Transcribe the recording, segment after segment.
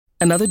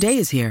Another day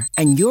is here,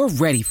 and you're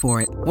ready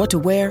for it. What to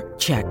wear?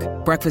 Check.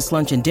 Breakfast,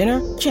 lunch, and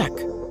dinner? Check.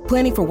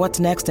 Planning for what's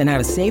next and how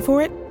to save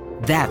for it?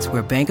 That's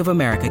where Bank of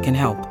America can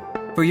help.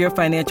 For your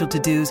financial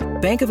to-dos,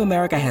 Bank of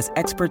America has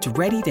experts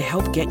ready to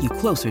help get you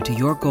closer to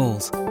your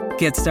goals.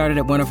 Get started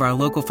at one of our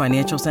local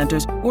financial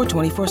centers or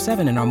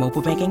 24/7 in our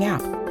mobile banking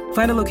app.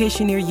 Find a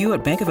location near you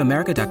at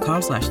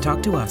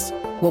bankofamerica.com/talktous.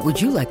 What would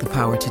you like the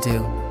power to do?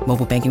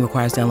 Mobile banking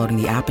requires downloading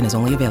the app and is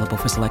only available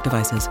for select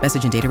devices.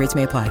 Message and data rates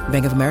may apply.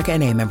 Bank of America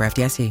N.A., member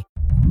FDIC.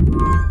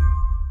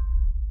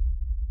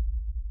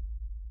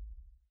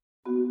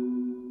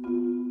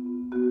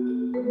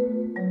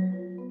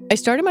 I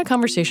started my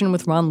conversation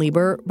with Ron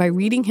Lieber by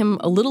reading him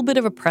a little bit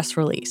of a press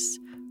release.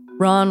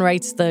 Ron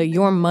writes the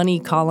Your Money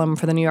column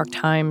for the New York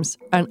Times,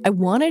 and I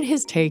wanted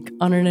his take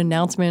on an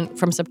announcement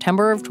from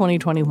September of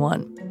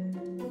 2021.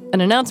 An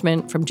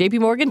announcement from JP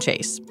Morgan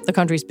Chase, the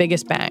country's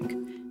biggest bank,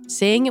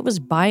 saying it was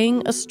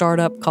buying a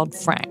startup called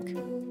Frank.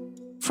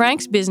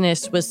 Frank's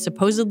business was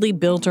supposedly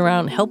built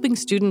around helping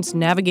students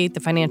navigate the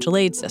financial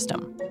aid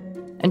system,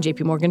 and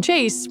JP Morgan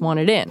Chase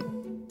wanted in.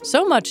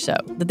 So much so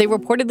that they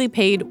reportedly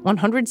paid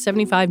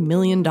 $175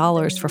 million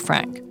for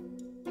Frank.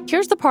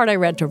 Here's the part I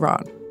read to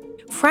Ron.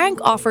 Frank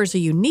offers a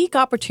unique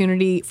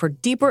opportunity for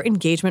deeper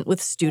engagement with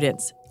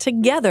students.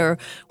 Together,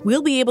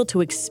 we'll be able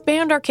to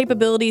expand our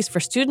capabilities for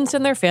students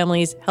and their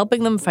families,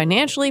 helping them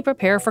financially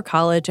prepare for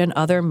college and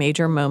other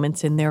major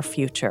moments in their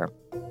future.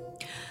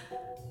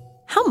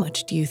 How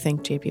much do you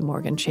think JP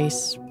Morgan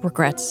Chase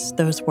regrets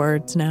those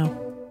words now?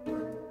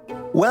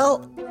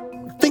 Well,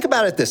 think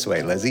about it this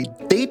way, Lizzie.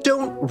 They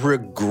don't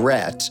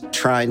regret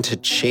trying to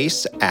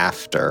chase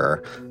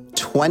after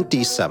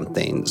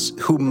 20-somethings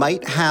who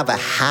might have a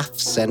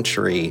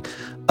half-century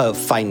of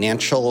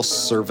financial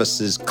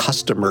services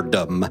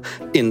customerdom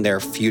in their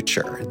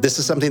future. This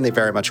is something they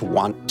very much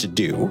want to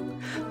do,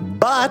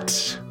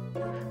 but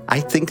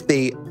I think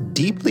they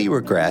deeply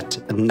regret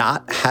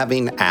not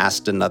having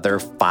asked another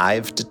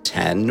 5 to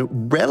 10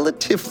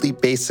 relatively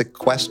basic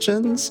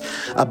questions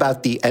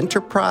about the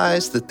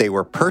enterprise that they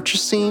were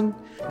purchasing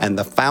and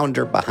the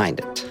founder behind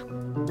it.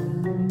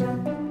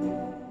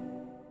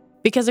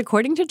 Because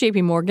according to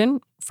JP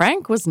Morgan,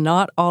 Frank was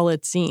not all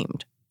it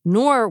seemed,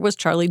 nor was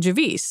Charlie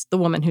Javice, the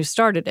woman who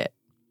started it.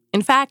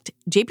 In fact,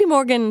 JP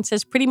Morgan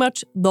says pretty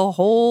much the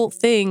whole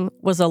thing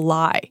was a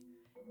lie.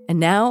 And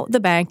now the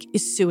bank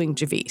is suing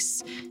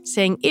Javice,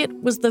 saying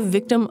it was the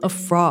victim of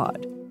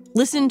fraud.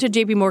 Listen to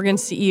JP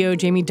Morgan's CEO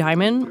Jamie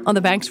Dimon on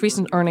the bank's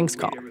recent earnings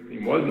call.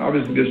 Everything was, and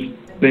obviously this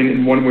thing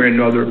in one way or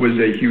another was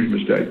a huge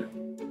mistake.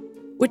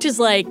 Which is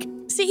like,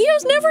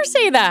 CEOs never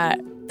say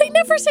that. They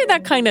never say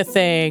that kind of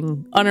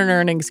thing on an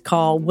earnings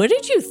call. What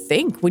did you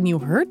think when you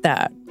heard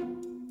that?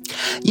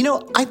 You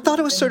know, I thought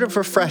it was sort of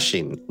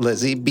refreshing,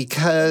 Lizzie,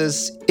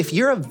 because if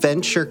you're a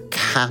venture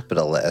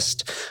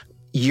capitalist,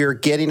 you're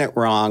getting it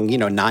wrong,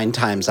 9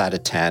 times out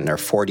of 10 or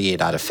 48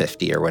 out of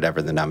 50 or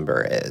whatever the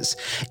number is.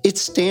 It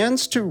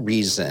stands to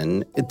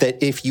reason that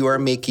if you are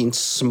making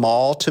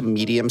small to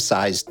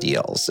medium-sized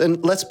deals, and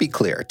let's be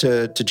clear,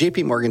 to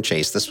JP Morgan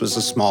Chase, this was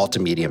a small to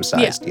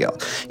medium-sized deal.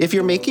 If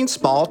you're making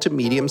small to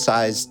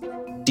medium-sized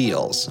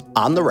deals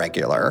on the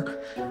regular,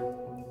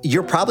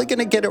 you're probably going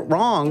to get it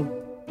wrong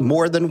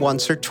more than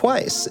once or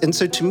twice. And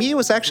so to me, it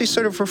was actually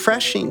sort of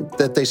refreshing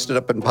that they stood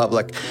up in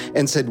public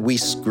and said, we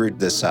screwed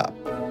this up.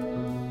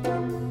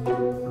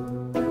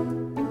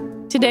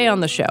 Today on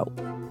the show,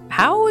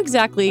 how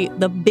exactly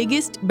the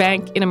biggest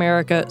bank in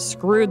America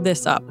screwed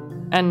this up,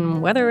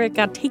 and whether it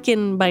got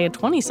taken by a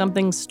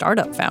 20-something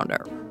startup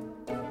founder.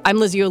 I'm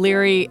Lizzie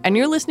O'Leary, and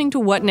you're listening to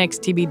What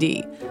Next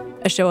TBD,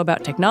 a show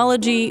about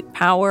technology,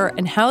 power,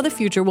 and how the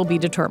future will be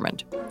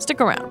determined. Stick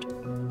around.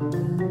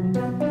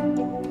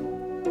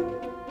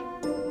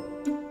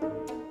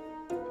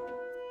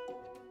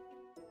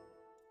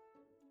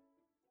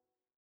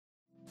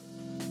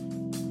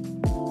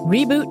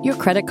 Reboot your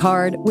credit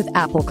card with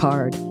Apple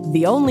Card,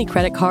 the only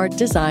credit card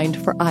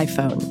designed for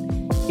iPhone.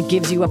 It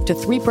gives you up to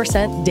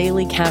 3%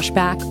 daily cash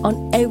back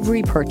on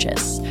every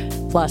purchase.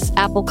 Plus,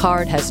 Apple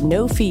Card has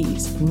no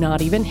fees,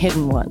 not even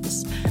hidden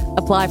ones.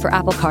 Apply for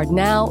Apple Card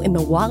now in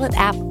the Wallet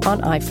app on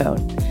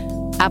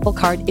iPhone. Apple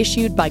Card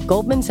issued by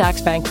Goldman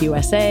Sachs Bank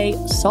USA,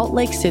 Salt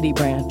Lake City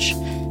branch.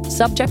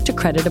 Subject to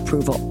credit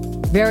approval.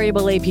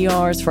 Variable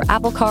APRs for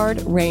Apple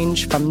Card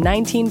range from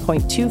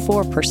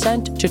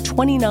 19.24% to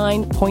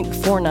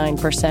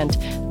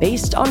 29.49%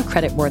 based on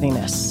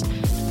creditworthiness.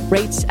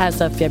 Rates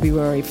as of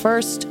February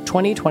 1st,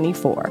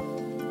 2024.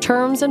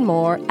 Terms and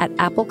more at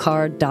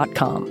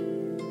applecard.com.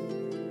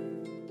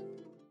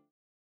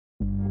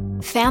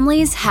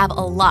 Families have a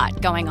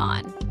lot going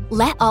on.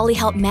 Let Ollie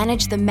help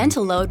manage the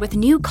mental load with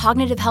new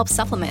cognitive help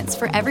supplements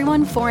for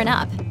everyone 4 and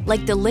up,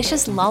 like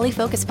delicious Lolly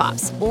Focus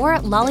Pops or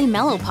Lolly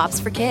Mellow Pops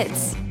for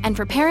kids. And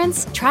for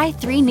parents, try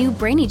 3 new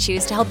Brainy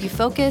Chews to help you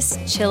focus,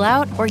 chill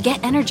out, or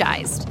get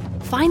energized.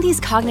 Find these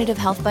cognitive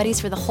health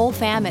buddies for the whole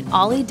fam at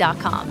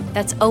ollie.com.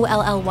 That's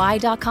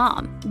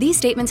OLLY.com. These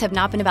statements have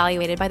not been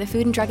evaluated by the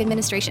Food and Drug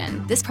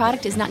Administration. This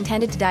product is not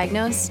intended to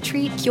diagnose,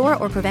 treat, cure,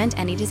 or prevent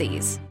any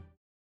disease.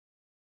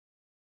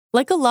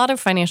 Like a lot of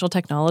financial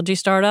technology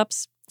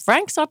startups,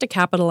 Frank sought to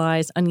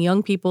capitalize on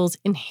young people's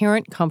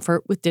inherent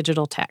comfort with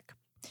digital tech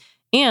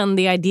and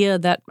the idea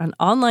that an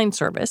online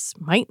service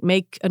might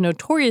make a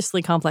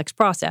notoriously complex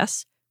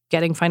process,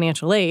 getting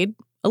financial aid,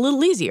 a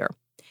little easier.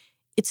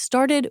 It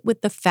started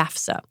with the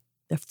FAFSA,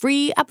 the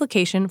Free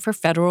Application for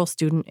Federal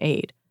Student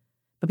Aid.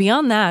 But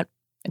beyond that,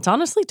 it's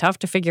honestly tough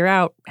to figure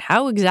out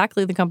how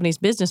exactly the company's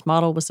business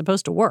model was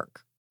supposed to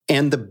work.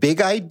 And the big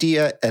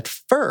idea at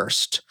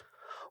first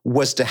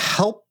was to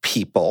help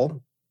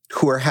people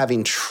who are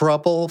having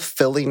trouble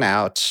filling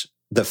out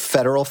the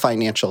federal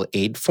financial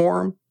aid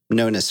form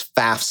known as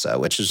FAFSA,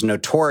 which is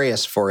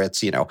notorious for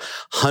its,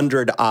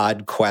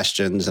 100-odd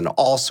questions and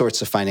all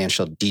sorts of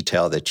financial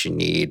detail that you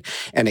need.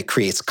 And it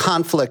creates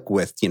conflict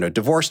with,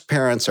 divorced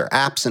parents or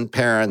absent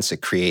parents.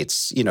 It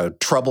creates,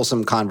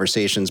 troublesome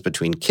conversations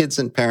between kids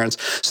and parents.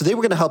 So they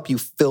were going to help you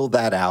fill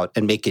that out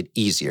and make it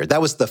easier.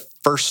 That was the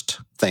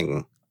first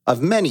thing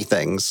of many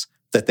things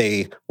that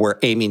they were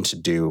aiming to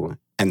do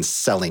and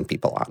selling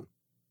people on.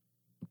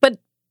 But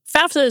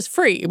FAFSA is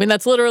free. I mean,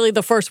 that's literally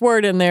the first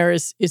word in there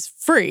is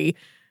free.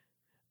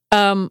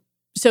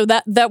 So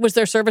that was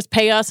their service.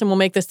 Pay us and we'll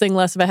make this thing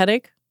less of a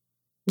headache?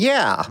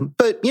 Yeah.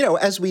 But,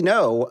 as we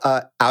know,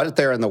 out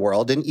there in the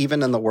world, and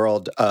even in the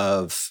world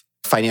of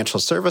financial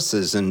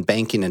services and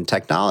banking and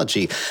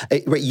technology,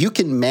 you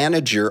can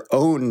manage your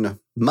own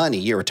money,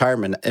 your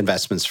retirement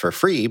investments for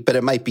free, but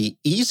it might be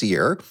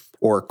easier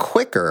or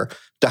quicker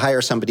to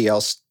hire somebody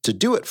else to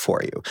do it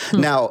for you.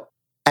 Now,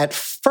 at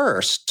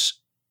first,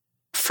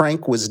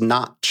 Frank was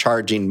not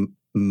charging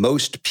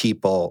most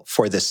people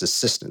for this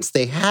assistance.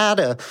 They had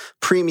a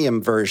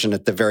premium version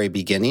at the very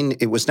beginning.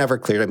 It was never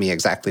clear to me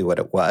exactly what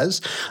it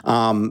was.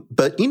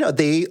 But,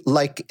 they,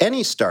 like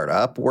any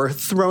startup, were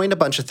throwing a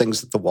bunch of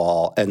things at the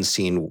wall and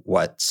seeing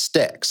what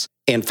sticks.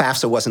 And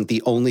FAFSA wasn't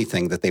the only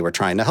thing that they were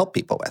trying to help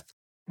people with.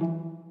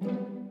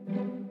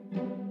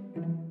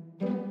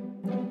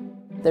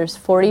 There's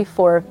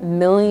 44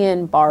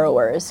 million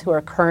borrowers who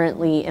are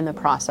currently in the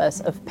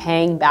process of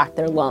paying back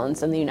their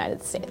loans in the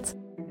United States.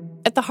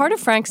 At the heart of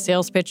Frank's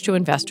sales pitch to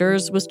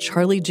investors was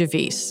Charlie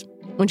Javice.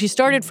 When she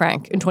started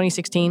Frank in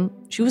 2016,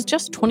 she was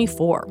just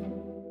 24.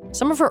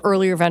 Some of her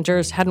earlier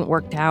ventures hadn't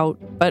worked out,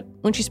 but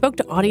when she spoke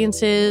to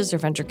audiences or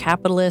venture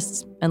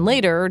capitalists, and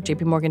later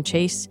JPMorgan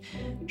Chase,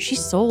 she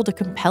sold a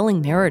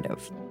compelling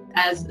narrative.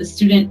 As a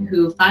student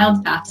who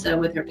filed FAFSA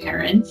with her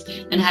parents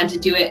and had to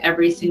do it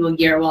every single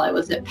year while I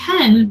was at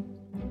Penn,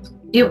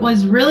 it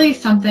was really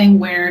something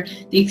where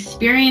the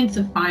experience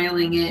of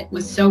filing it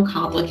was so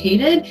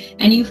complicated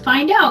and you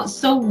find out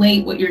so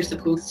late what you're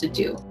supposed to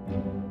do.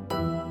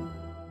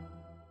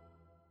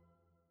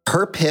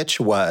 Her pitch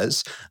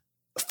was,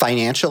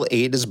 financial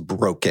aid is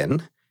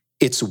broken.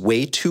 It's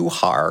way too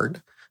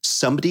hard.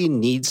 Somebody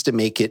needs to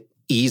make it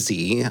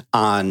easy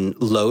on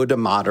low to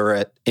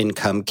moderate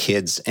income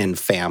kids and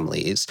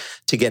families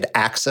to get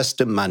access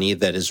to money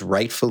that is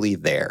rightfully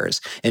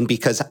theirs. And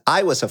because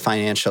I was a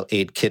financial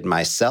aid kid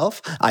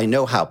myself, I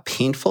know how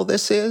painful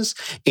this is.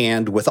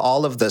 And with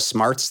all of the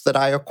smarts that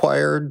I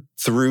acquired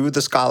through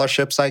the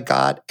scholarships I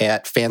got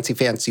at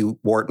fancy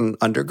Wharton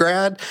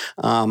undergrad,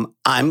 I'm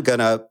going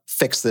to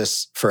fix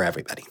this for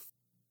everybody.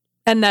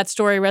 And that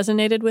story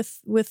resonated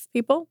with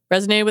people?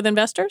 Resonated with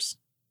investors?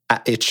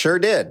 It sure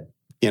did.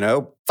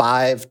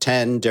 5,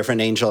 10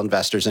 different angel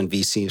investors and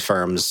VC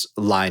firms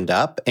lined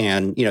up.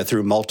 And,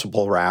 through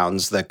multiple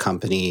rounds, the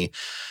company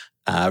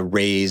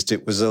raised,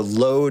 it was a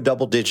low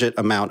double-digit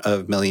amount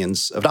of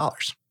millions of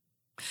dollars.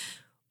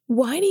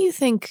 Why do you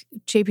think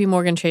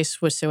JPMorgan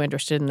Chase was so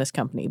interested in this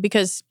company?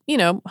 Because,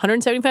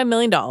 $175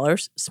 million,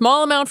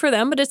 small amount for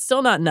them, but it's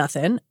still not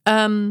nothing.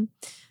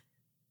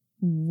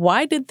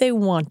 Why did they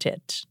want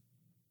it?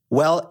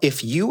 Well,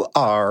 if you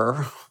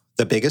are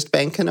the biggest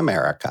bank in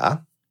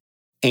America,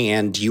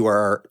 and you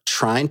are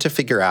trying to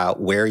figure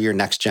out where your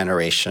next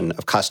generation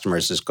of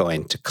customers is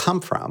going to come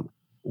from,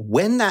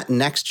 when that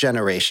next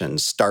generation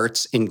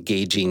starts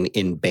engaging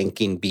in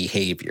banking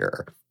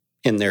behavior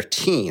in their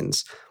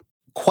teens,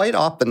 quite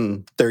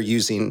often they're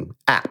using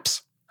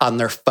apps on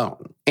their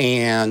phone.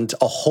 And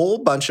a whole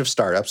bunch of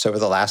startups over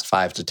the last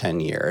 5 to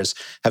 10 years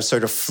have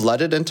sort of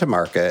flooded into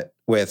market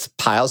with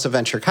piles of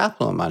venture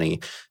capital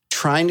money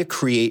trying to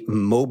create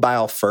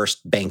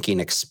mobile-first banking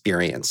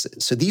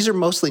experiences. So these are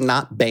mostly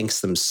not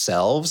banks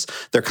themselves.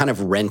 They're kind of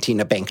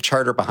renting a bank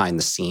charter behind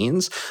the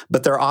scenes,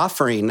 but they're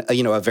offering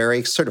a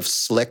very sort of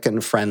slick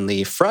and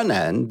friendly front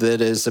end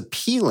that is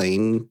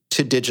appealing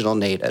to digital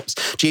natives.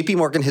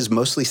 JPMorgan has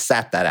mostly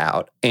sat that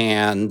out.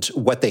 And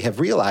what they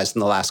have realized in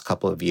the last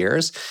couple of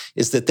years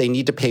is that they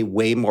need to pay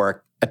way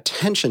more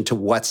attention to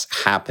what's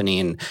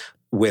happening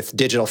with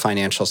digital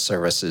financial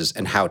services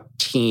and how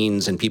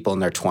teens and people in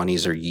their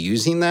 20s are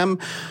using them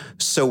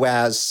so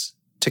as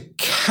to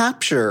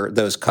capture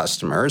those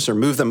customers or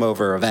move them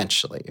over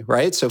eventually,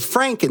 right? So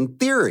Frank, in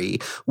theory,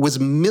 was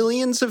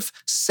millions of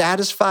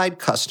satisfied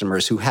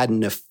customers who had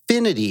an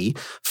affinity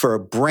for a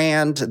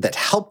brand that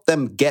helped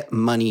them get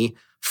money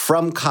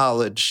from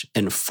college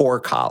and for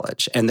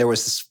college. And there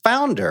was this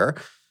founder,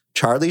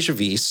 Charlie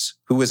Javice,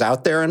 who was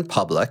out there in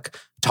public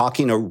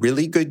talking a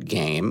really good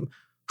game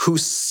who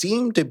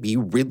seemed to be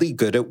really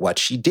good at what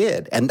she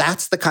did. And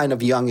that's the kind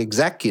of young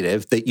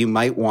executive that you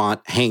might want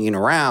hanging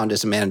around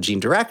as a managing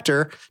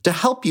director to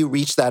help you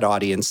reach that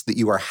audience that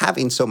you are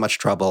having so much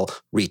trouble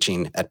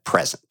reaching at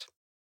present.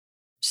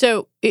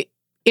 So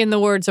in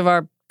the words of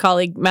our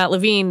colleague Matt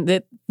Levine,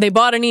 that they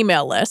bought an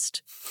email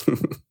list,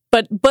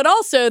 but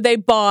also they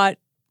bought,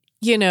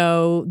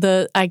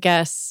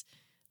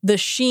 the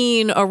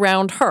sheen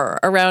around her,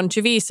 around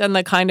Javice, and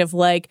the kind of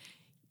like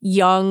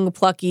young,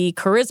 plucky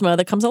charisma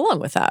that comes along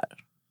with that.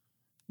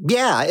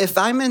 Yeah, if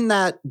I'm in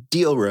that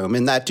deal room,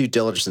 in that due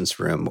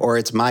diligence room, or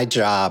it's my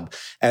job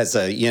as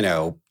a,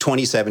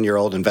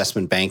 27-year-old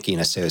investment banking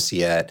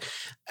associate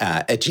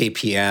at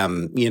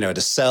JPM,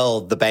 to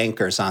sell the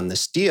bankers on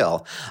this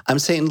deal, I'm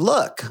saying,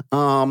 look,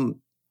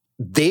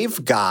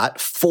 they've got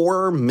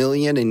 4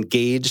 million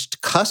engaged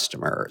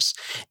customers.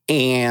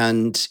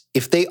 And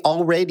if they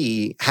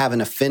already have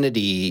an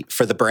affinity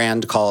for the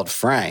brand called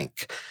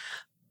Frank,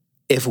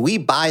 if we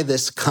buy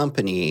this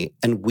company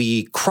and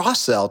we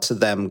cross-sell to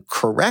them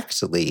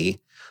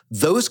correctly,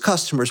 those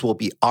customers will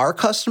be our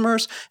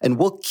customers and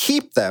we'll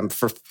keep them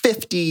for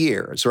 50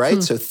 years,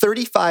 right? So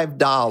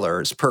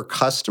 $35 per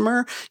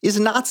customer is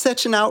not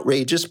such an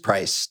outrageous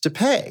price to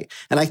pay.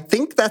 And I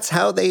think that's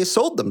how they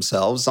sold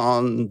themselves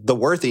on the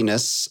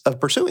worthiness of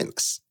pursuing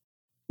this.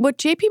 What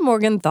JP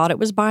Morgan thought it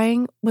was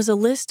buying was a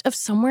list of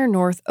somewhere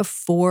north of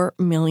 4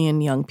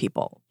 million young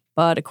people.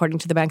 But according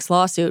to the bank's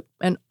lawsuit,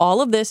 and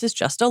all of this is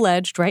just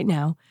alleged right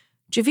now,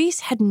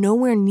 Javice had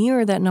nowhere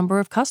near that number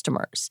of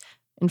customers.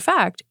 In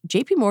fact,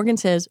 JP Morgan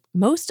says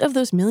most of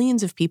those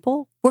millions of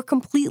people were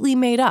completely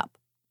made up.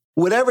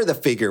 Whatever the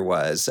figure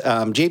was,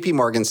 JP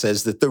Morgan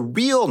says that the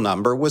real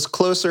number was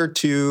closer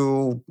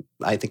to,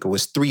 I think it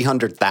was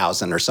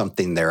 300,000 or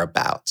something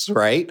thereabouts,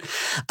 right?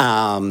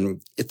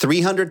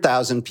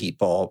 300,000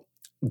 people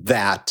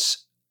that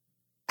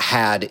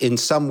had in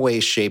some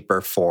way, shape,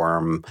 or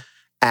form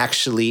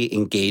actually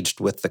engaged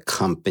with the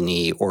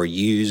company or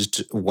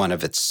used one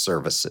of its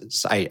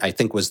services, I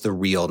think was the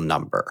real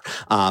number.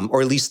 Or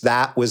at least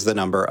that was the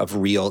number of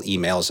real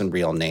emails and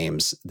real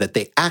names that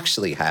they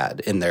actually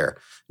had in their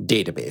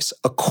database,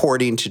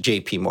 according to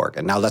JP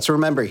Morgan. Now, let's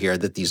remember here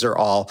that these are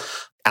all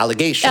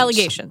allegations.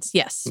 Allegations,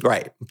 yes.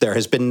 Right. There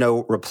has been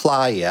no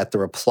reply yet. The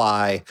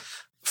reply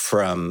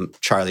from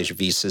Charlie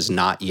Javice is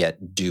not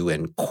yet due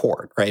in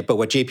court, right? But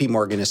what JP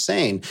Morgan is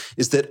saying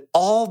is that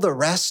all the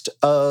rest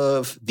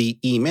of the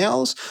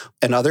emails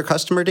and other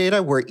customer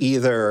data were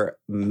either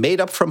made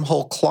up from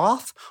whole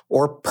cloth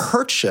or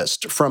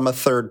purchased from a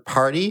third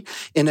party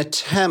in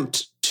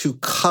attempt to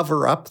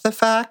cover up the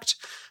fact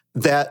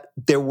that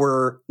there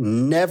were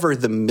never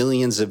the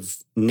millions of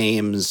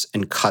names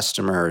and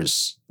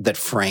customers that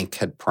Frank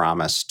had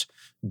promised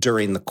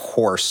during the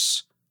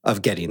course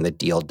of getting the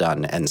deal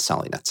done and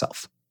selling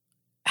itself.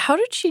 How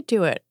did she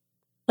do it?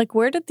 Like,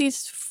 where did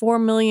these 4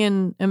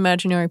 million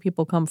imaginary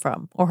people come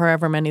from, or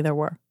however many there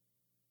were?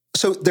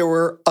 So there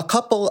were a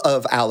couple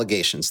of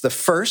allegations. The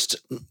first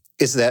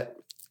is that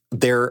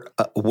there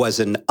was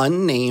an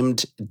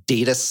unnamed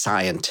data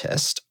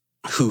scientist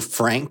who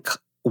Frank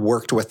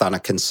worked with on a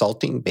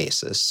consulting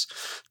basis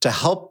to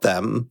help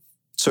them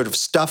sort of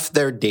stuff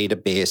their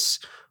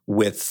database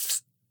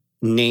with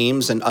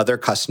names and other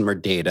customer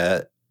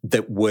data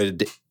that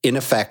would, in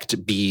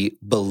effect, be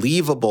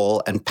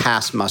believable and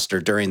pass muster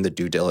during the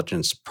due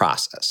diligence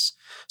process.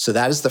 So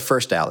that is the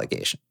first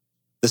allegation.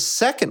 The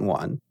second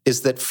one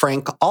is that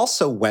Frank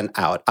also went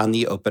out on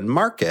the open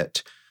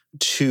market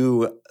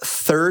to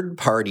third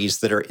parties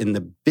that are in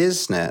the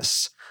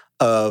business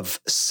of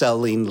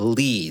selling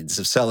leads,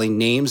 of selling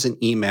names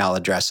and email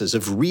addresses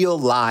of real,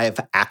 live,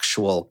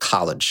 actual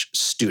college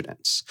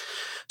students.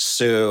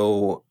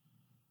 So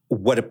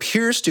what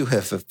appears to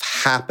have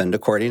happened,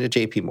 according to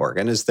JP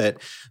Morgan, is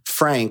that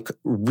Frank,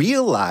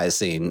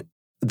 realizing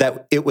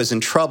that it was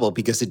in trouble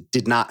because it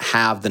did not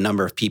have the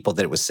number of people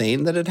that it was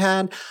saying that it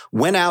had,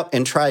 went out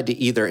and tried to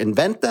either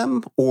invent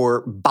them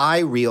or buy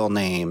real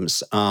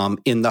names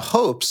in the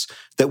hopes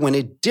that when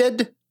it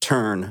did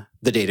turn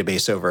the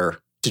database over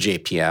to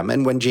JPM,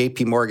 and when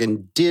JP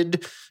Morgan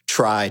did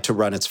try to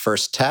run its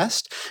first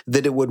test,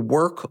 that it would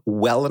work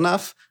well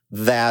enough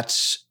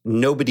that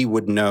nobody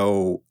would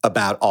know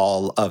about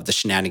all of the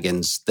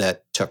shenanigans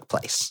that took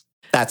place.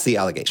 That's the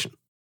allegation.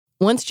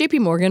 Once JP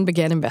Morgan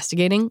began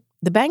investigating,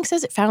 the bank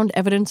says it found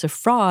evidence of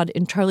fraud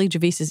in Charlie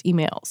Javice's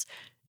emails,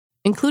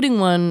 including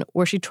one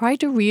where she tried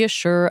to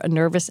reassure a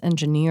nervous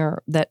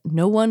engineer that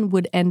no one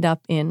would end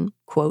up in,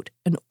 quote,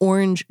 an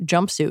orange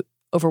jumpsuit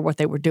over what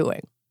they were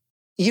doing.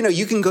 You know,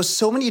 you can go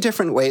so many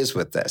different ways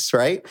with this,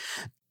 right?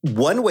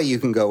 One way you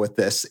can go with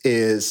this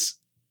is,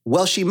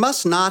 well, she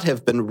must not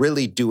have been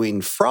really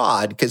doing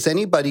fraud because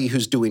anybody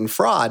who's doing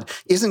fraud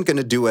isn't going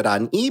to do it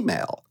on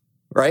email,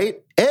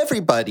 right?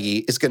 Everybody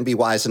is going to be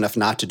wise enough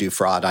not to do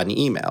fraud on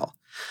email.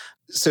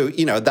 So,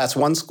 that's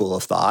one school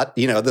of thought.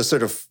 The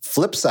sort of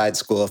flip side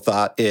school of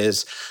thought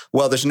is,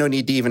 well, there's no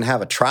need to even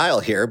have a trial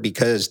here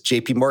because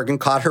JP Morgan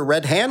caught her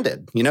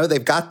red-handed.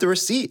 They've got the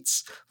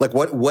receipts. Like,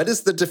 what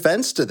is the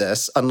defense to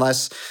this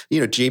unless,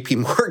 JP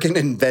Morgan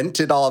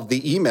invented all of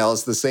the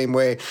emails the same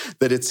way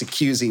that it's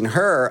accusing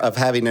her of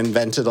having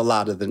invented a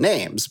lot of the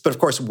names. But of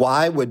course,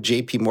 why would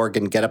JP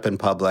Morgan get up in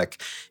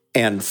public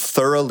and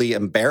thoroughly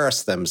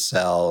embarrass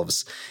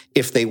themselves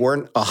if they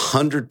weren't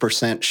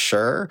 100%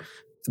 sure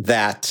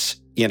that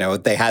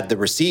they had the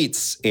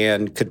receipts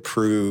and could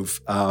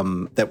prove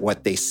that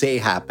what they say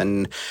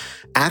happened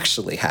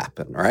actually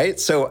happened, right?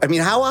 So,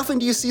 how often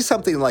do you see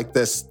something like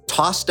this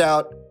tossed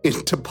out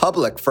into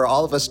public for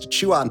all of us to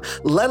chew on,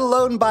 let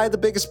alone by the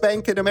biggest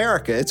bank in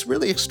America? It's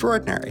really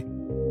extraordinary.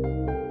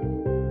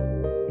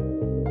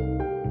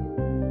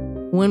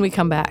 When we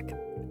come back,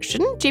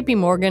 shouldn't JP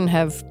Morgan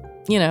have,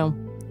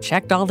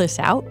 checked all this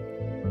out?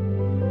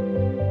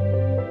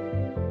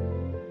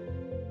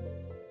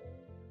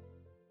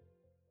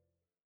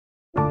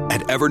 At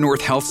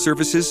Evernorth Health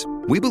Services,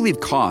 we believe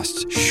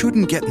costs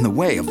shouldn't get in the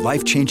way of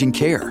life-changing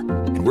care,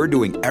 and we're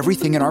doing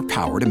everything in our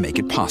power to make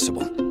it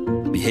possible.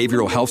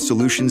 Behavioral health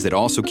solutions that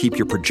also keep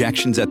your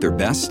projections at their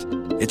best?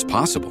 It's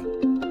possible.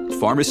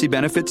 Pharmacy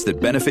benefits that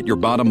benefit your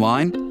bottom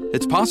line?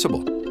 It's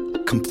possible.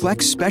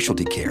 Complex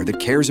specialty care that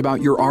cares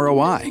about your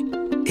ROI?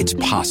 It's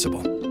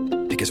possible.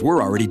 Because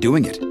we're already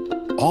doing it.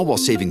 All while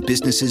saving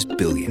businesses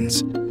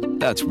billions.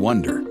 That's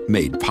Wonder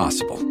made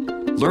possible.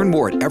 Learn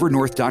more at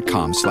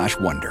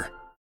evernorth.com/wonder.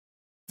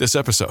 This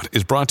episode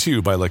is brought to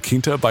you by La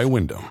Quinta by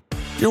Wyndham.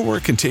 Your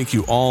work can take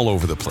you all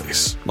over the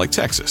place, like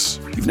Texas.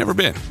 You've never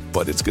been,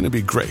 but it's going to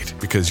be great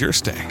because you're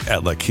staying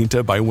at La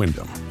Quinta by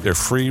Wyndham. Their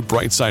free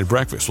Bright Side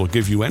breakfast will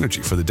give you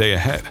energy for the day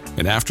ahead.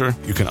 And after,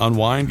 you can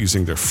unwind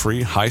using their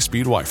free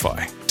high-speed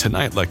Wi-Fi.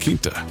 Tonight, La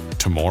Quinta.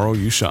 Tomorrow,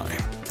 you shine.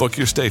 Book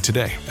your stay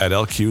today at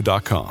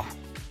LQ.com.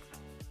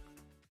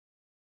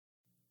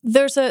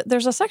 There's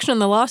a section in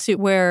the lawsuit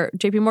where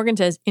JP Morgan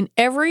says, in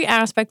every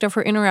aspect of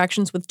her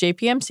interactions with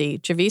JPMC,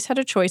 Javice had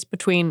a choice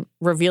between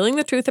revealing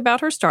the truth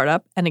about her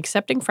startup and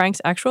accepting Frank's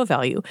actual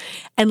value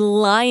and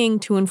lying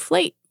to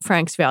inflate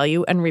Frank's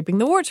value and reaping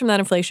the rewards from that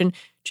inflation.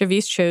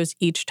 Javice chose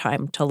each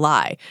time to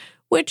lie,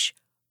 which,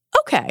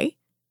 okay,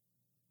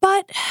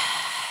 but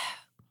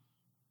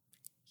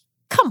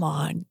come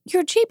on,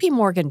 you're JP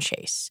Morgan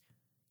Chase.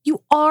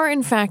 You are,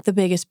 in fact, the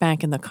biggest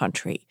bank in the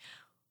country.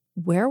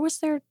 Where was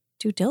their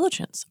due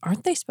diligence?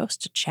 Aren't they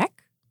supposed to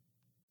check?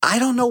 I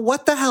don't know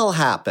what the hell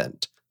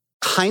happened.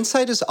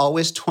 Hindsight is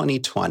always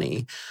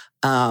 20/20.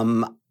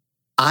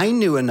 I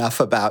knew enough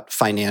about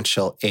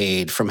financial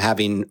aid from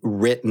having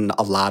written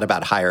a lot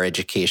about higher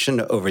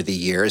education over the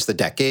years, the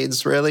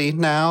decades really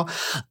now,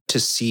 to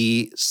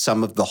see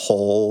some of the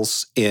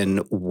holes in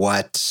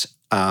what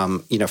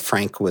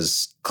Frank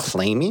was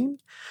claiming.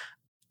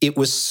 It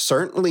was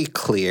certainly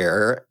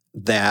clear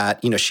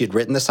that, she had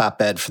written this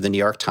op-ed for the New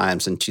York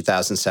Times in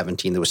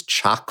 2017 that was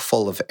chock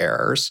full of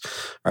errors,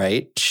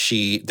 right?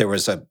 There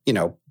was a,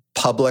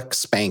 public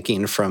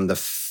spanking from the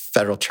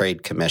Federal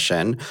Trade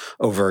Commission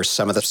over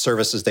some of the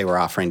services they were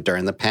offering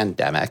during the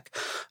pandemic.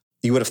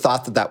 You would have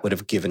thought that would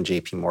have given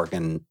JP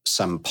Morgan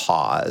some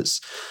pause.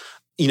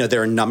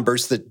 There are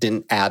numbers that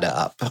didn't add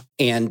up.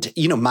 And,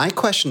 my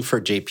question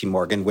for JP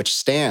Morgan, which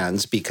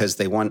stands because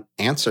they won't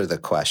answer the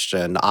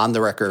question on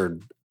the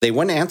record, they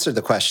wouldn't answer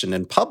the question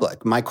in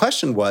public. My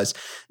question was,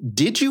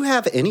 did you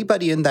have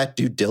anybody in that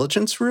due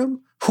diligence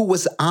room who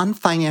was on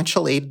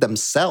financial aid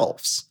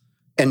themselves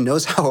and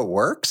knows how it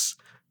works,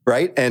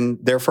 right? And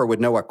therefore would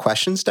know what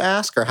questions to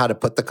ask or how to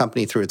put the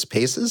company through its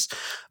paces?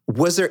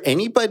 Was there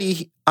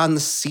anybody on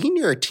the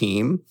senior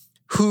team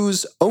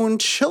whose own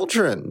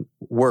children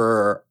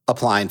were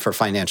applying for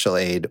financial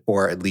aid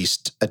or at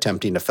least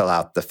attempting to fill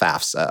out the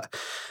FAFSA?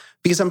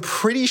 Because I'm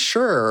pretty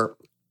sure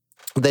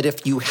that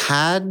if you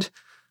had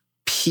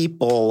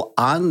people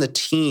on the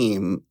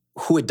team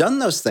who had done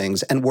those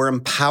things and were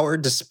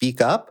empowered to speak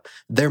up,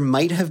 there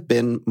might have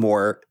been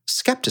more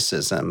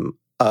skepticism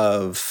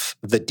of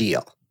the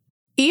deal.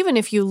 Even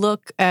if you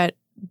look at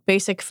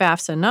basic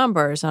FAFSA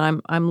numbers,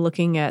 and I'm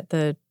looking at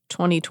the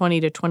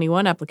 2020 to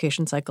 21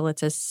 application cycle, it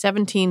says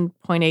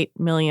 17.8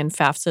 million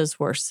FAFSAs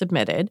were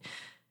submitted.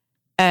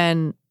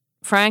 And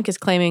Frank is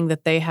claiming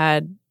that they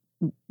had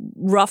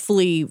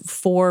roughly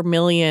 4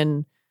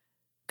 million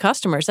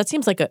customers. That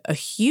seems like a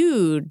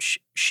huge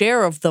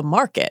share of the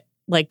market,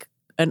 like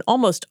an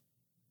almost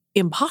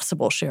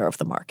impossible share of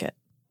the market.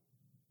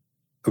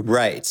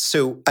 Right.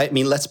 So,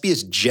 let's be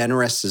as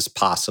generous as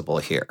possible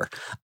here.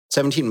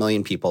 17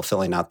 million people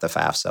filling out the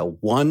FAFSA,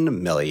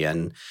 1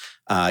 million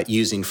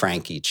using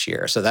Frank each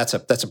year. So that's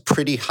a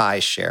pretty high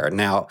share.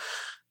 Now,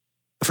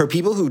 for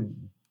people who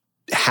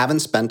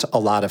haven't spent a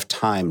lot of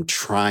time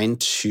trying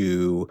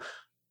to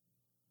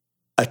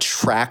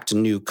attract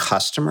new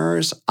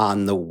customers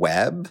on the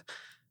web,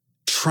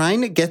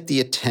 trying to get the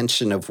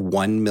attention of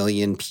 1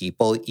 million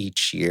people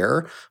each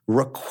year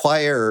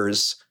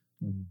requires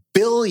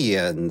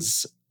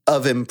billions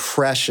of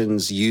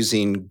impressions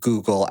using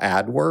Google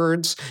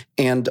AdWords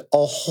and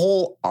a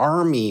whole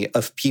army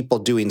of people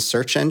doing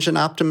search engine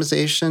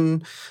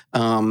optimization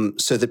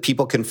so that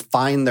people can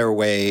find their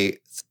way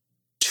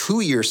to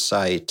your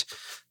site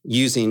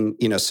using,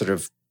 sort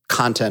of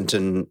content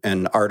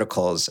and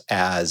articles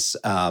as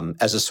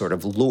a sort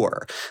of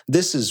lure.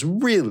 This is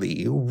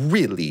really,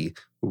 really,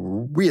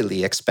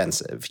 really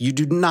expensive. You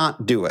do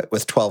not do it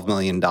with $12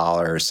 million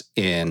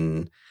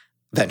in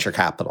venture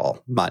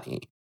capital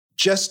money.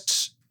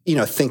 Just,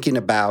 thinking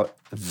about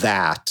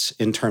that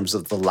in terms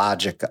of the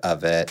logic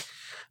of it,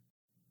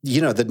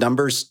 the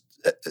numbers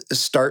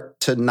start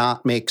to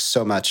not make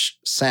so much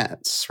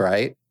sense,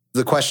 right?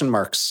 The question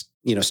marks,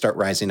 start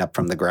rising up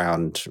from the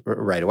ground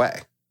right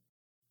away.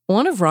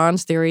 One of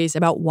Ron's theories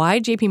about why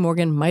JP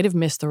Morgan might have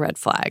missed the red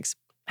flags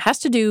has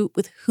to do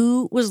with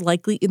who was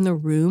likely in the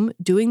room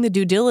doing the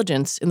due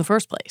diligence in the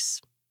first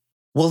place.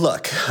 Well,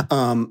 look,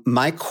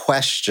 my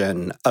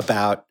question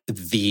about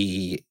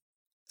the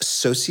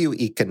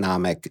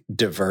socioeconomic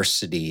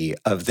diversity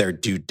of their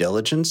due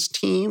diligence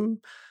team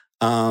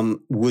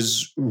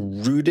was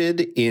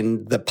rooted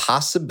in the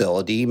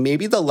possibility,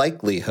 maybe the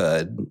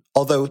likelihood,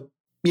 although,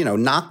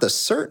 not the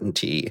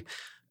certainty,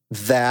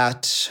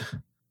 that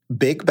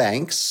big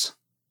banks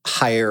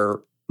hire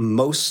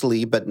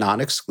mostly, but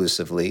not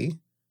exclusively,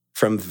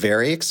 from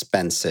very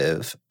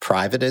expensive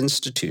private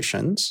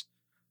institutions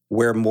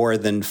where more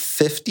than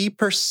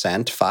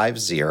 50%,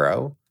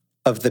 50,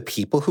 of the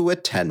people who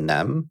attend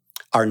them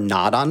are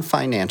not on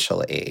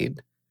financial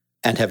aid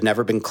and have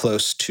never been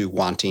close to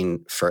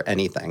wanting for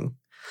anything.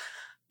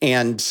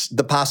 And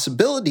the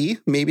possibility,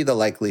 maybe the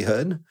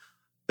likelihood,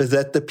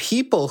 that the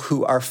people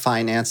who are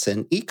finance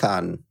and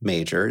econ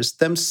majors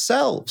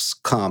themselves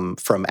come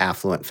from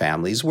affluent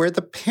families where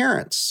the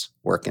parents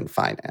work in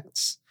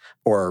finance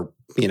or,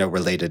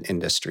 related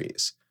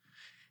industries.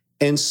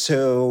 And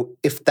so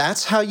if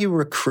that's how you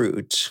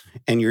recruit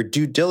and your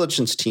due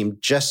diligence team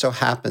just so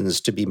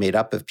happens to be made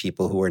up of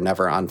people who are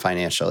never on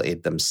financial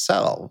aid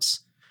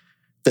themselves,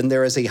 then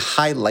there is a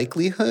high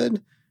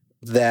likelihood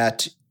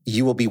that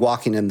you will be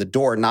walking in the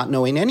door not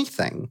knowing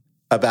anything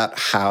about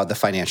how the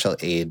financial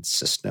aid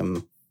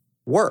system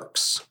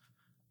works.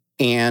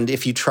 And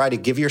if you try to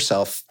give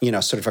yourself,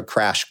 sort of a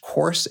crash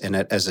course in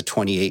it as a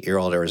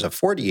 28-year-old or as a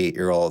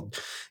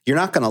 48-year-old, you're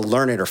not going to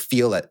learn it or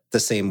feel it the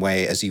same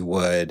way as you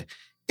would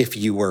if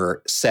you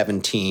were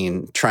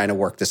 17 trying to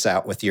work this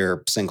out with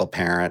your single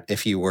parent,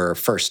 if you were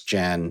first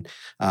gen,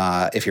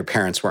 if your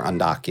parents were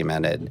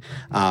undocumented.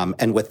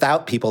 And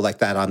without people like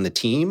that on the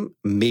team,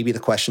 maybe the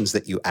questions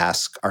that you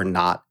ask are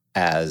not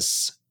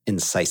as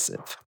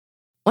incisive.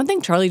 One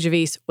thing Charlie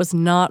Javice was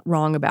not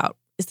wrong about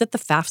is that the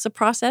FAFSA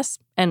process,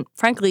 and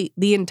frankly,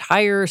 the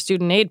entire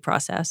student aid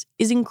process,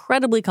 is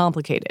incredibly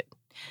complicated.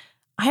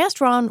 I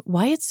asked Ron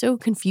why it's so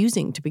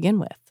confusing to begin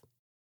with.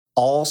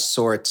 All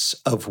sorts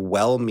of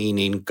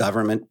well-meaning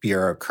government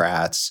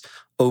bureaucrats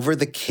over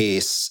the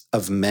case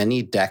of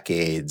many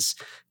decades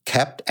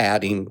kept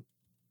adding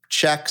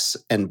checks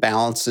and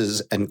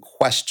balances and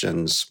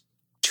questions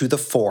to the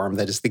form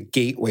that is the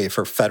gateway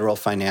for federal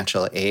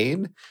financial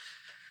aid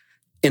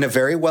in a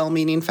very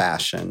well-meaning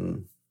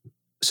fashion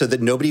so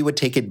that nobody would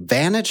take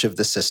advantage of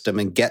the system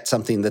and get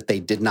something that they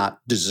did not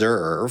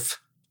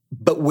deserve,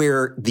 but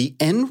where the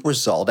end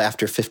result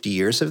after 50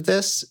 years of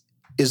this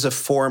is a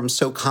form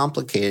so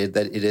complicated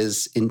that it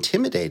is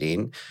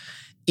intimidating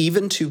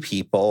even to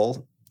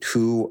people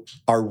who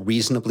are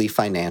reasonably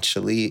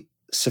financially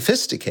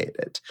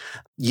sophisticated.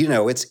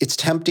 It's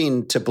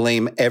tempting to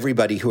blame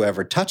everybody who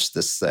ever touched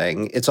this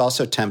thing. It's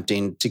also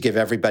tempting to give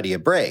everybody a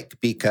break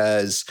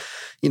because,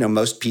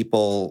 most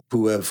people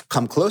who have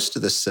come close to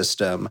this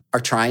system are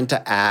trying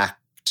to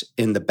act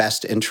in the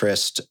best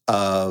interest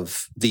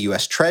of the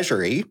U.S.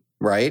 Treasury,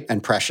 right,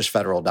 and precious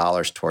federal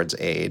dollars towards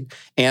aid,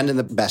 and in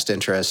the best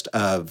interest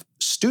of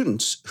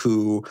students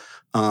who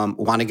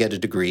want to get a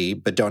degree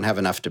but don't have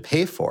enough to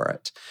pay for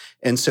it.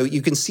 And so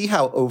you can see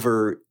how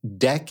over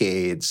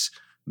decades,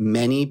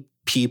 many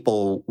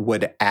people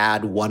would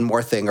add one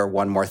more thing or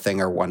one more thing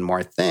or one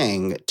more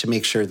thing to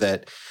make sure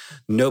that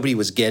nobody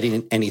was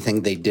getting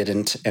anything they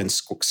didn't, and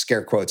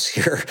scare quotes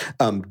here,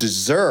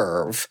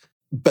 deserve,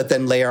 but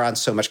then layer on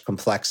so much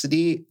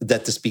complexity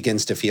that this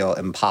begins to feel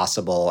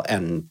impossible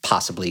and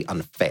possibly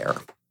unfair.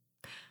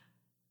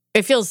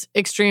 It feels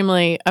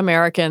extremely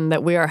American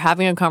that we are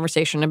having a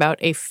conversation about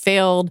a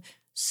failed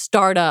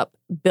startup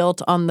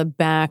built on the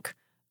back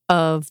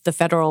of the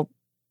federal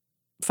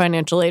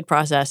financial aid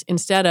process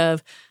instead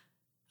of,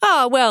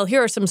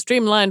 here are some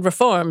streamlined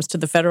reforms to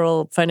the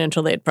federal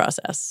financial aid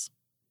process.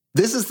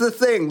 This is the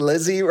thing,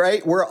 Lizzie,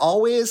 right? We're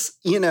always,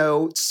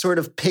 sort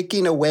of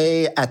picking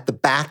away at the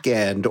back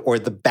end or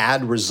the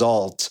bad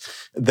result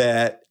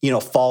that,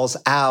 falls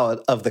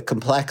out of the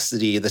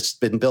complexity that's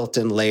been built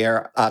in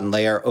layer on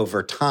layer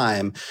over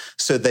time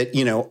so that,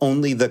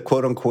 only the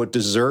quote unquote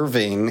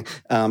deserving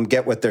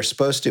get what they're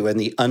supposed to and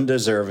the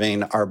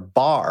undeserving are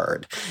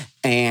barred.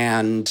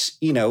 And,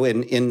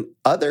 in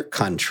other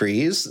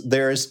countries,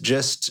 there's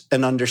just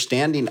an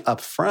understanding up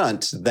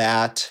front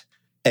that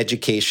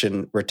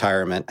education,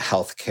 retirement,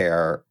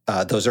 healthcare,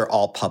 those are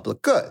all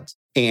public goods.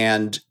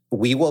 And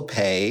we will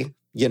pay,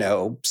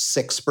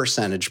 6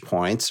 percentage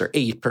points or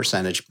 8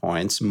 percentage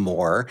points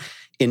more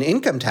in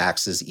income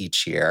taxes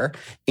each year.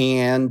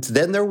 And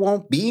then there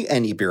won't be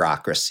any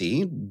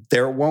bureaucracy.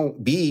 There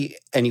won't be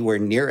anywhere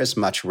near as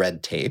much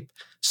red tape.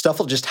 Stuff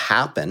will just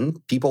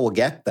happen. People will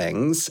get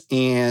things,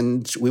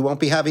 and we won't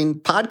be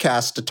having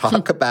podcasts to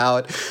talk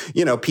about,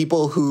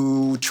 people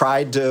who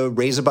tried to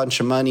raise a bunch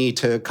of money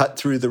to cut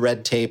through the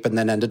red tape and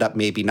then ended up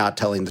maybe not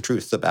telling the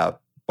truth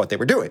about what they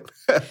were doing.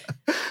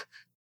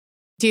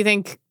 Do you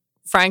think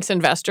Frank's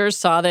investors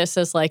saw this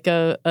as like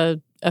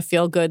a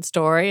feel-good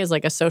story, as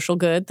like a social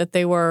good that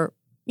they were,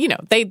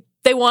 they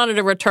wanted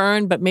a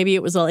return, but maybe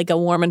it was like a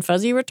warm and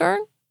fuzzy return?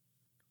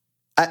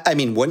 I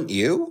mean, wouldn't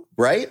you?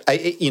 Right?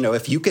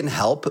 If you can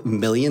help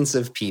millions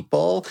of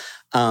people,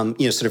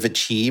 sort of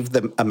achieve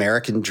the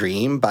American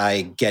dream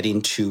by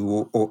getting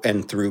to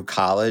and through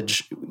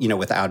college,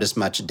 without as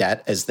much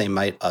debt as they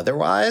might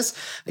otherwise,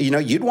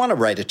 you'd want to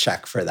write a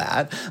check for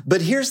that.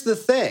 But here's the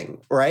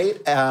thing,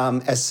 right?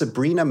 As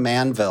Sabrina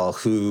Manville,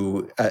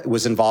 who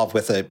was involved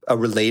with a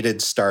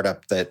related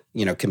startup that,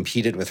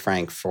 competed with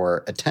Frank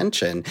for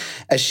attention,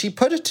 as she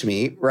put it to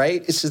me,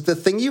 right? It's just the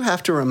thing you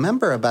have to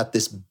remember about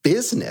this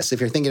business, if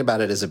you're thinking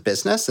about it as a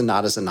business and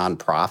not as a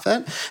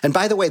nonprofit. And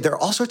by the way, there are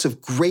all sorts of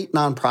great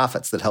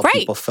nonprofits that help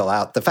people fill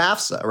out the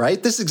FAFSA,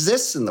 right? This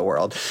exists in the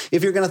world.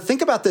 If you're going to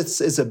think about this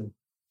as a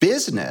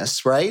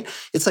business, right?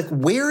 It's like,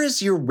 where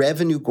is your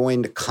revenue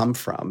going to come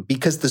from?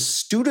 Because the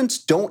students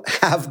don't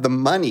have the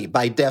money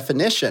by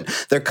definition.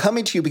 They're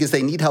coming to you because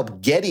they need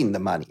help getting the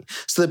money.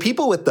 So the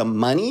people with the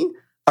money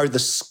are the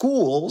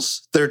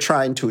schools that are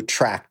trying to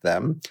attract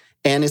them.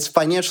 And it's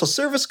financial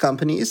service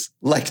companies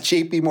like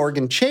JP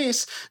Morgan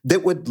Chase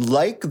that would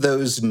like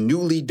those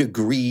newly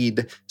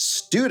degreed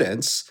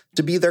students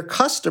to be their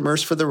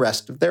customers for the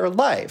rest of their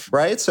life,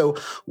 right? So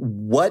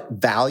what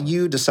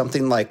value does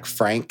something like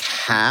Frank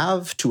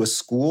have to a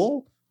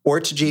school or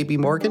to JP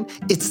Morgan?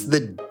 It's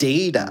the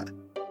data.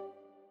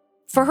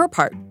 For her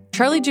part,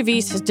 Charlie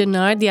Javice has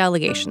denied the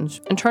allegations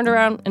and turned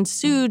around and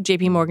sued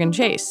JP Morgan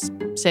Chase,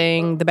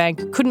 saying the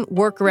bank couldn't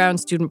work around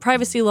student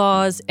privacy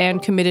laws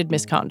and committed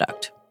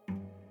misconduct.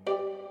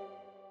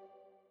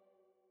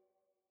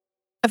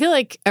 I feel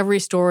like every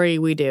story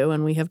we do,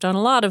 and we have done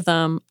a lot of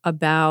them,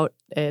 about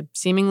a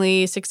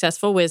seemingly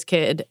successful whiz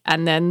kid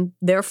and then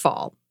their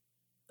fall.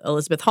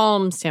 Elizabeth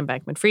Holmes, Sam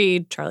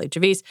Bankman-Fried, Charlie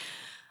Javice.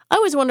 I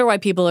always wonder why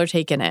people are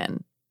taken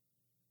in.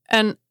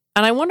 And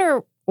I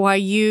wonder why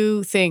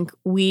you think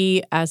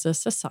we as a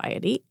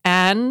society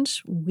and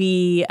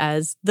we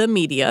as the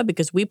media,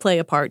 because we play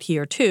a part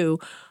here too,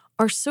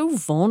 are so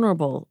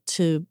vulnerable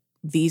to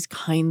these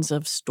kinds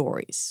of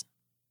stories.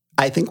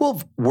 I think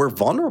we're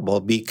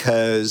vulnerable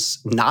because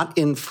not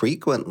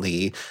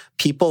infrequently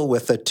people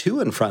with a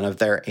 2 in front of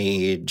their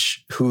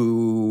age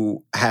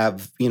who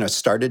have,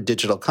 started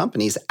digital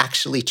companies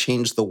actually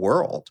change the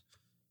world,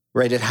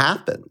 right? It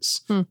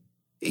happens.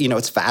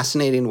 It's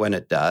fascinating when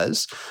it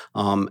does.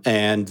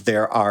 And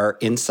there are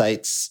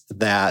insights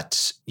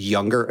that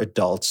younger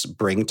adults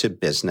bring to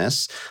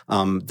business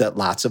that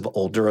lots of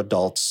older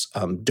adults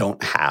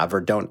don't have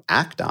or don't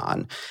act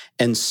on.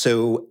 And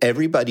so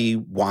everybody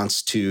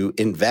wants to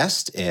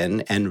invest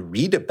in and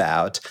read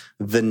about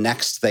the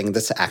next thing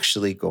that's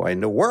actually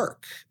going to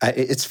work.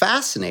 It's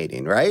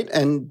fascinating, right?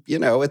 And,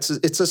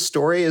 it's a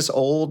story as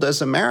old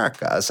as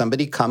America.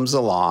 Somebody comes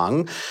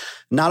along,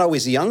 not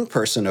always a young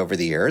person over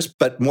the years,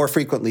 but more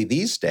frequently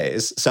these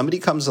days, somebody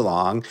comes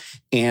along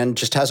and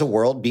just has a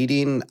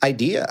world-beating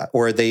idea,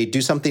 or they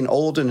do something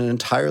old in an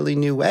entirely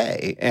new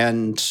way.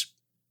 And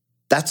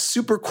that's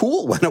super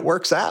cool when it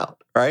works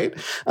out, right?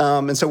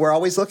 And so we're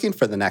always looking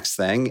for the next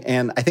thing,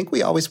 and I think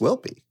we always will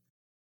be.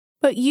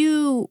 But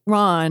you,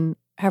 Ron,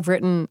 have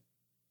written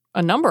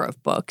a number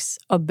of books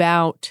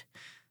about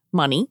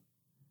money,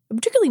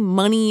 particularly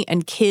money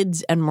and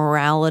kids and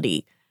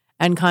morality,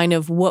 and kind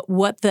of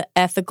what the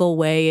ethical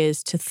way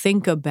is to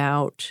think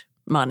about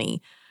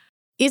money.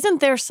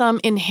 Isn't there some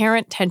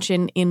inherent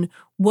tension in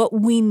what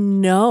we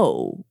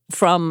know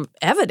from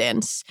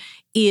evidence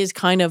is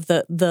kind of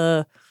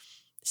the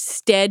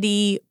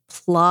steady,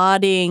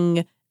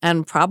 plodding,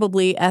 and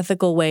probably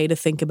ethical way to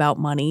think about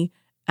money,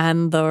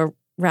 and the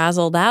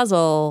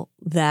razzle-dazzle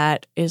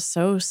that is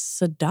so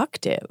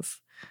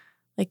seductive?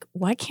 Like,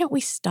 why can't we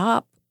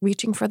stop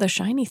reaching for the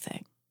shiny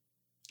thing?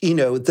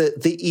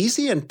 The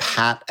easy and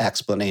pat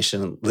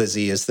explanation,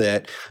 Lizzie, is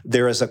that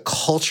there is a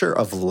culture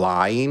of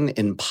lying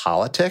in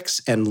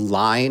politics, and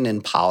lying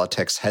in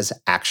politics has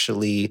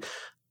actually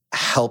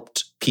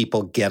helped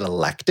people get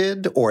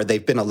elected, or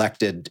they've been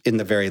elected in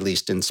the very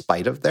least in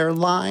spite of their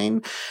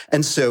lying.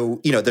 And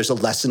so, there's a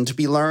lesson to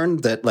be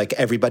learned that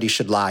everybody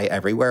should lie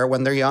everywhere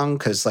when they're young,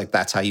 because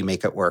that's how you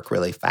make it work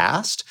really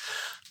fast.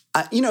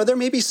 There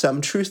may be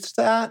some truth to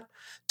that.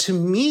 To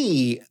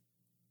me,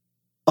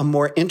 a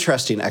more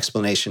interesting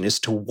explanation is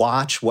to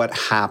watch what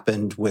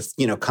happened with,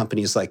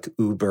 companies like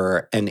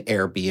Uber and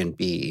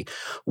Airbnb,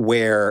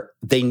 where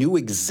they knew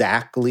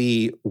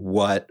exactly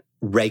what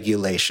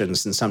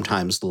regulations and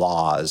sometimes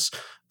laws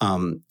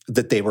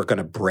that they were going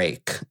to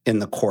break in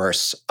the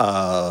course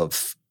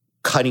of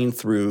cutting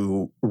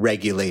through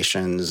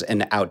regulations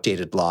and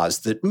outdated laws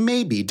that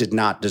maybe did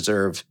not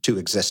deserve to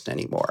exist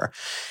anymore.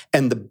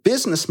 And the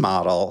business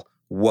model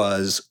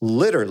was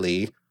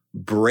literally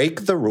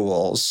break the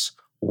rules,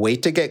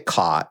 wait to get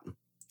caught,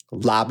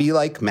 lobby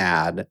like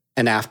mad,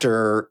 and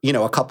after,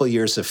 a couple of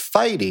years of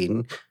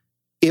fighting,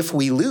 if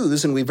we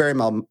lose, and we very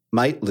well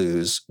might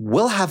lose,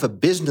 we'll have a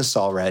business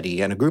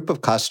already and a group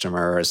of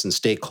customers and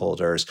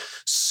stakeholders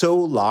so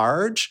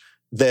large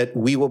that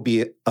we will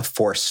be a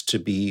force to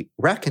be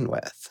reckoned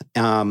with.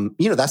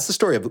 That's the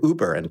story of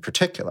Uber in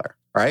particular,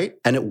 right?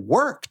 And it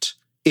worked.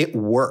 It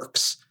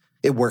works.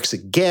 It works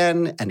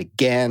again and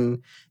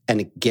again and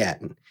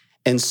again.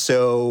 And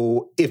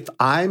so if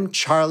I'm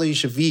Charlie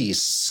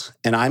Javice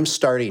and I'm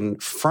starting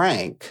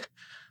Frank,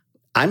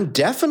 I'm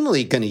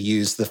definitely going to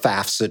use the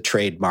FAFSA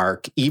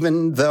trademark,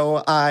 even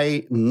though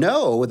I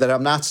know that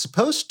I'm not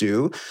supposed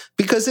to,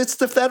 because it's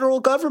the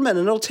federal government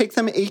and it'll take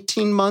them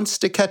 18 months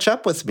to catch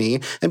up with me.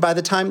 And by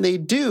the time they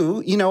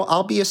do,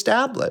 I'll be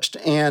established.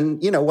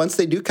 And, once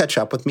they do catch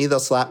up with me,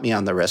 they'll slap me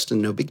on the wrist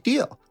and no big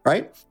deal,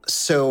 right?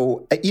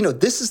 So,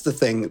 this is the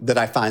thing that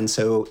I find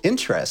so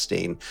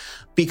interesting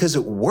because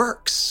it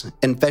works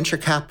and venture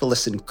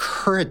capitalists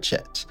encourage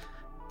it.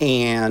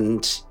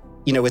 And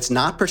it's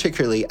not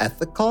particularly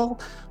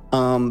ethical,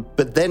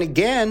 but then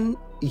again,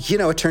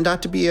 it turned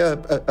out to be a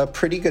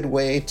pretty good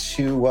way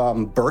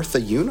to birth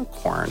a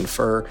unicorn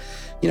for,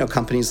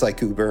 companies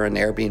like Uber and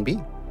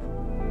Airbnb.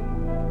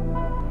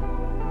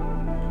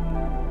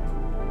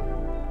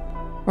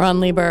 Ron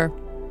Lieber,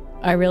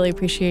 I really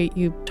appreciate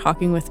you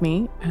talking with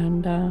me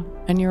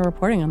and your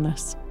reporting on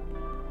this.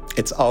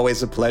 It's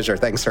always a pleasure.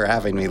 Thanks for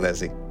having me,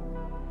 Lizzie.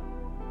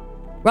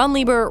 Ron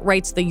Lieber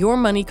writes the Your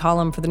Money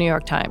column for the New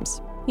York Times.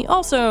 He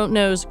also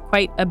knows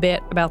quite a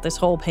bit about this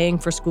whole paying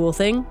for school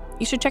thing.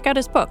 You should check out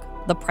his book,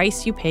 The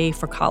Price You Pay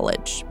for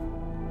College.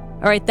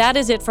 All right, that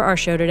is it for our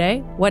show today.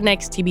 What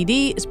Next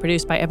TBD is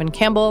produced by Evan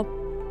Campbell.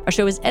 Our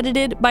show is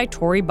edited by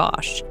Tori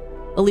Bosch.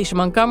 Alicia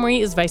Montgomery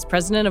is vice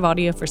president of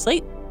audio for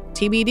Slate.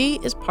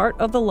 TBD is part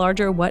of the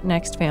larger What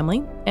Next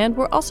family, and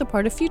we're also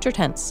part of Future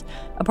Tense,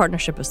 a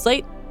partnership of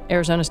Slate,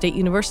 Arizona State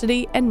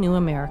University, and New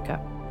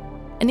America.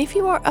 And if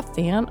you are a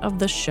fan of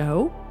the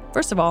show,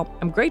 first of all,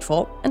 I'm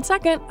grateful. And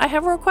second, I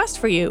have a request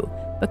for you.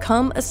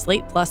 Become a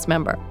Slate Plus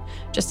member.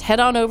 Just head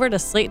on over to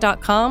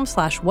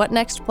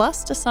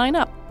slate.com/whatnextplus to sign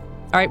up.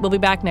 All right, we'll be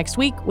back next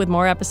week with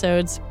more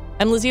episodes.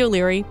 I'm Lizzie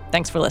O'Leary.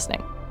 Thanks for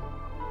listening.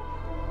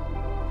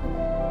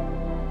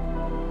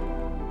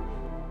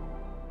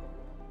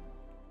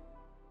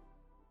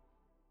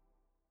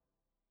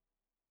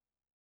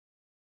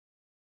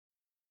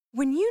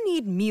 When you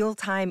need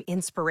mealtime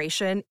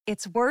inspiration,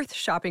 it's worth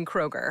shopping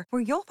Kroger,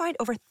 where you'll find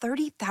over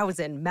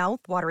 30,000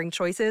 mouth-watering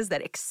choices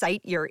that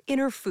excite your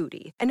inner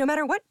foodie. And no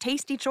matter what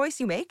tasty choice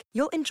you make,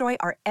 you'll enjoy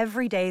our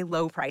everyday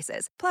low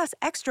prices, plus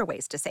extra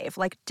ways to save,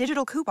 like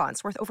digital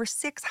coupons worth over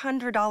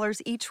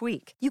 $600 each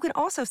week. You can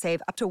also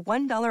save up to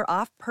 $1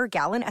 off per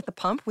gallon at the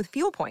pump with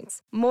fuel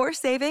points. More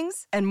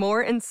savings and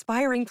more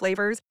inspiring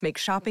flavors make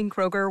shopping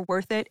Kroger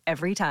worth it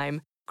every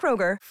time.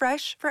 Kroger,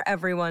 fresh for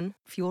everyone.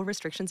 Fuel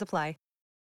restrictions apply.